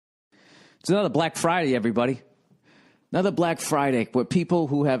It's another Black Friday, everybody. Another Black Friday where people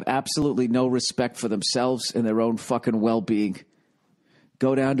who have absolutely no respect for themselves and their own fucking well-being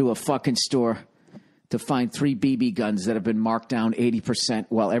go down to a fucking store to find 3 BB guns that have been marked down 80%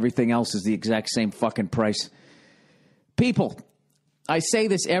 while everything else is the exact same fucking price. People, I say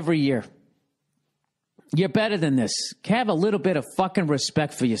this every year. You're better than this. Have a little bit of fucking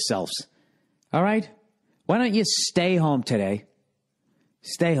respect for yourselves. All right? Why don't you stay home today?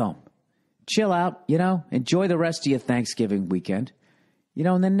 Stay home. Chill out, enjoy the rest of your Thanksgiving weekend,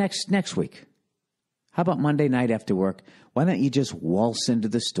 and then next week. How about Monday night after work? Why don't you just waltz into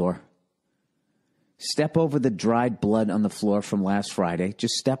the store? Step over the dried blood on the floor from last Friday.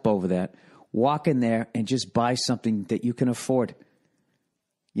 Just step over that. Walk in there and just buy something that you can afford.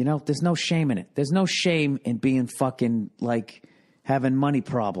 There's no shame in it. There's no shame in being fucking, having money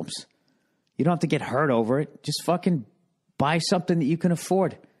problems. You don't have to get hurt over it. Just fucking buy something that you can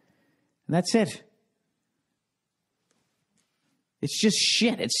afford. And that's it. It's just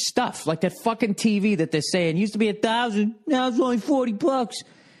shit. It's stuff. Like that fucking TV that they're saying used to be $1,000. Now it's only $40.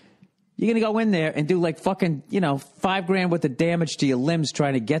 You're going to go in there and do fucking, $5,000 worth of damage to your limbs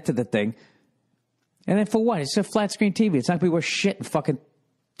trying to get to the thing. And then for what? It's a flat screen TV. It's not going to be worth shit in fucking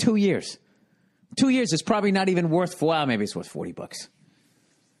 2 years. 2 years is probably not even worth, maybe it's worth $40.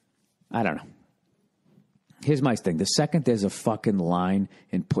 I don't know. Here's my thing. The second there's a fucking line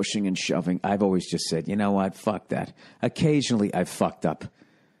in pushing and shoving, I've always just said, you know what? Fuck that. Occasionally, I've fucked up.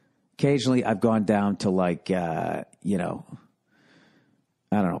 Occasionally, I've gone down to I don't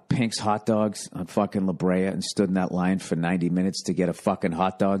know, Pink's Hot Dogs on fucking La Brea and stood in that line for 90 minutes to get a fucking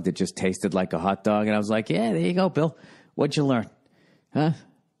hot dog that just tasted like a hot dog. And I was like, yeah, there you go, Bill. What'd you learn? Huh?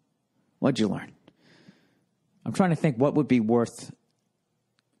 What'd you learn? I'm trying to think what would be worth...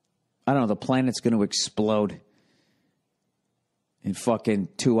 I don't know, the planet's going to explode in fucking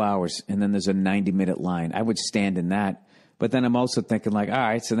 2 hours, and then there's a 90-minute line. I would stand in that. But then I'm also thinking, all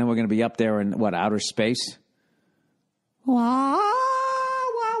right, so then we're going to be up there in, outer space? Wah,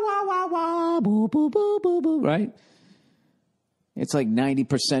 wah, wah, wah, wah, boo, boo, boo, boo, boo, right? It's like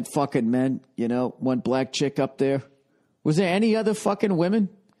 90% fucking men, one black chick up there. Was there any other fucking women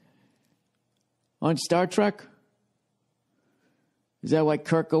on Star Trek? Is that why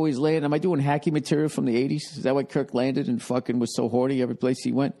Kirk always landed? Am I doing hacky material from the 80s? Is that why Kirk landed and fucking was so horny every place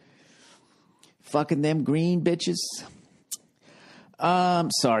he went? Fucking them green bitches.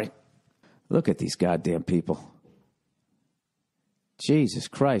 Sorry. Look at these goddamn people. Jesus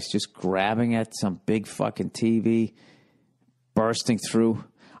Christ, just grabbing at some big fucking TV, bursting through.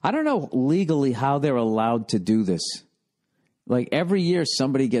 I don't know legally how they're allowed to do this. Every year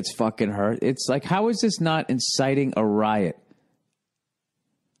somebody gets fucking hurt. It's how is this not inciting a riot?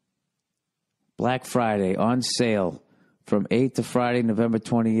 Black Friday on sale from 8th to Friday, November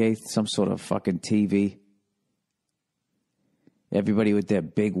 28th, some sort of fucking TV. Everybody with their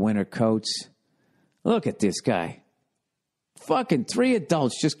big winter coats. Look at this guy. Fucking 3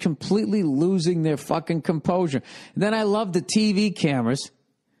 adults just completely losing their fucking composure. And then I love the TV cameras.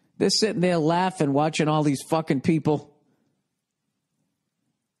 They're sitting there laughing, watching all these fucking people.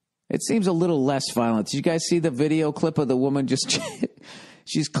 It seems a little less violent. Did you guys see the video clip of the woman just...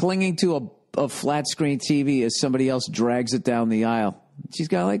 she's clinging to a flat screen TV as somebody else drags it down the aisle. She's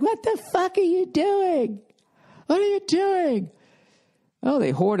going what the fuck are you doing? What are you doing? Oh,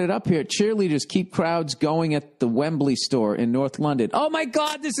 they hoard it up here. Cheerleaders keep crowds going at the Wembley store in North London. Oh, my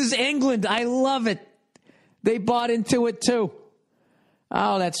God, this is England. I love it. They bought into it, too.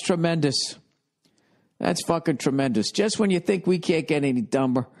 Oh, that's tremendous. That's fucking tremendous. Just when you think we can't get any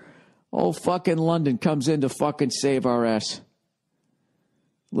dumber, old fucking London comes in to fucking save our ass.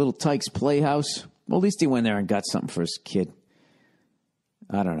 Little Tyke's Playhouse. Well, at least he went there and got something for his kid.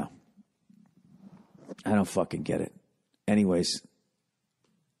 I don't know. I don't fucking get it. Anyways,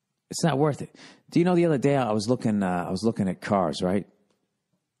 it's not worth it. Do you know the other day I was looking at cars, right?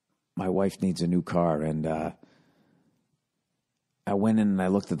 My wife needs a new car, and I went in and I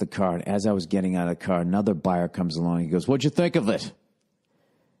looked at the car, and as I was getting out of the car, another buyer comes along. He goes, "What'd you think of it?"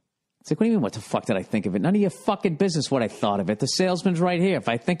 It's what do you mean, what the fuck did I think of it? None of your fucking business what I thought of it. The salesman's right here. If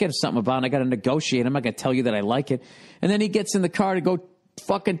I think of something about it, I got to negotiate. I'm not going to tell you that I like it. And then he gets in the car to go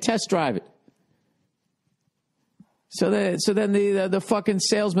fucking test drive it. So then the fucking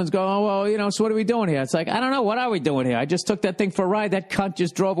salesman's going, oh, well, so what are we doing here? It's I don't know. What are we doing here? I just took that thing for a ride. That cunt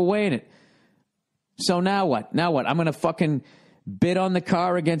just drove away in it. So now what? I'm going to fucking bid on the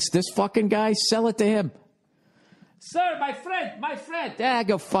car against this fucking guy? Sell it to him. Sir, my friend. Yeah,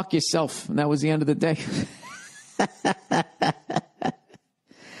 go fuck yourself. And that was the end of the day.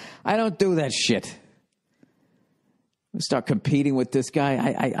 I don't do that shit. Start competing with this guy.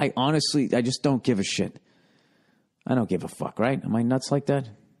 I honestly, I just don't give a shit. I don't give a fuck, right? Am I nuts like that?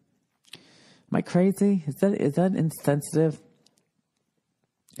 Am I crazy? Is that insensitive?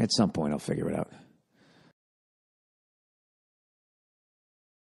 At some point, I'll figure it out.